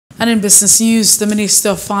And in business news, the Minister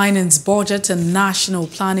of Finance, Budget and National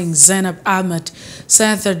Planning, Zainab Ahmed,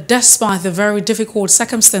 said that despite the very difficult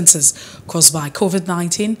circumstances caused by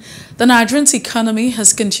COVID-19, the Nigerian economy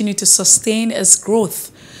has continued to sustain its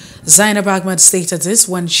growth. Zainab Ahmed stated this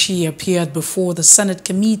when she appeared before the Senate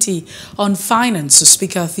Committee on Finance to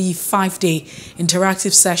speak at the 5-day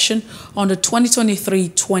interactive session on the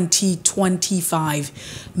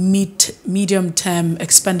 2023-2025 medium-term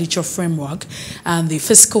expenditure framework and the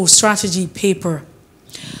fiscal strategy paper.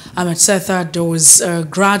 Ahmed said that there was a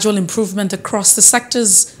gradual improvement across the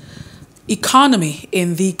sector's economy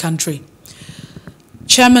in the country.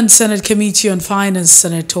 Chairman Senate Committee on Finance,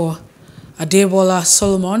 Senator Adebola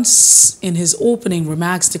Solomon, in his opening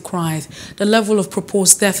remarks, decried the level of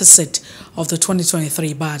proposed deficit of the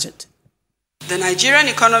 2023 budget. The Nigerian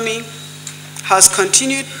economy has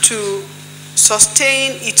continued to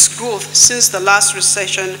sustain its growth since the last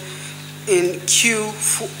recession in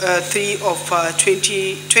Q3 of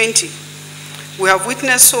 2020. We have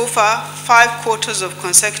witnessed so far 5 quarters of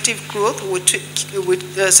consecutive growth,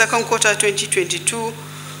 with the second quarter 2022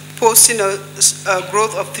 posting a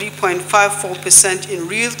growth of 3.54% in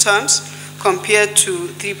real terms compared to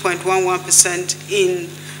 3.11% in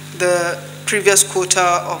the previous quarter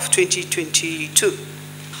of 2022.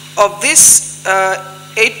 Of this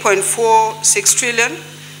 8.46 trillion,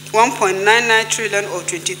 1.99 trillion or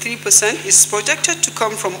 23% is projected to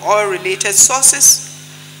come from oil-related sources,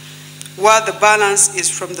 while the balance is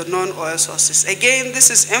from the non-oil sources. Again,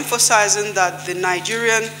 this is emphasizing that the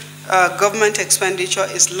Nigerian government expenditure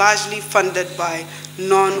is largely funded by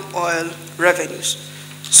non-oil revenues.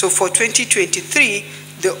 So for 2023,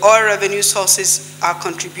 the oil revenue sources are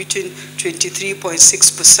contributing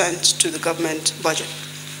 23.6% to the government budget.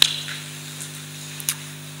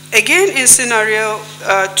 Again, in scenario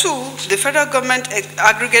 2, the federal government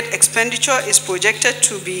aggregate expenditure is projected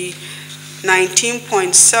to be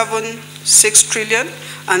 19.76 trillion,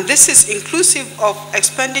 and this is inclusive of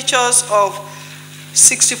expenditures of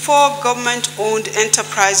 64 government-owned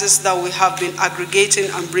enterprises that we have been aggregating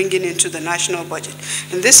and bringing into the national budget.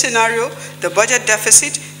 In this scenario, the budget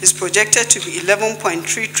deficit is projected to be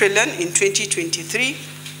 11.3 trillion in 2023,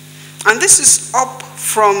 and this is up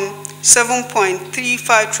from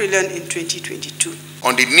 7.35 trillion in 2022.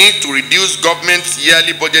 On the need to reduce government's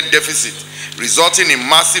yearly budget deficit, resulting in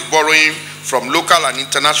massive borrowing from local and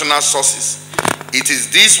international sources, it is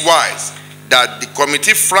this wise that the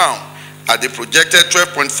committee frowned at the projected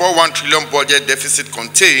 12.41 trillion budget deficit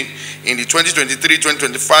contained in the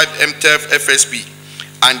 2023-2025 MTEF FSP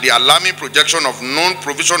and the alarming projection of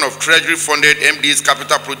non-provision of Treasury-funded MD's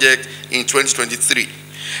capital project in 2023.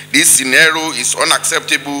 This scenario is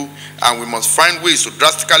unacceptable, and we must find ways to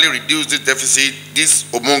drastically reduce this deficit, this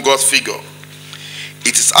humongous figure.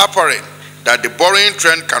 It is apparent that the borrowing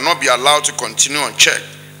trend cannot be allowed to continue unchecked,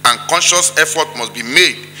 and conscious effort must be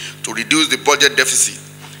made to reduce the budget deficit.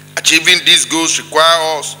 Achieving these goals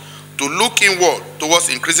require us to look inward towards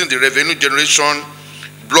increasing the revenue generation,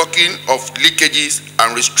 blocking of leakages,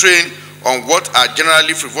 and restraint on what are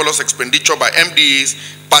generally frivolous expenditure by MDAs,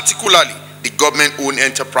 particularly the government-owned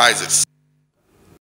enterprises.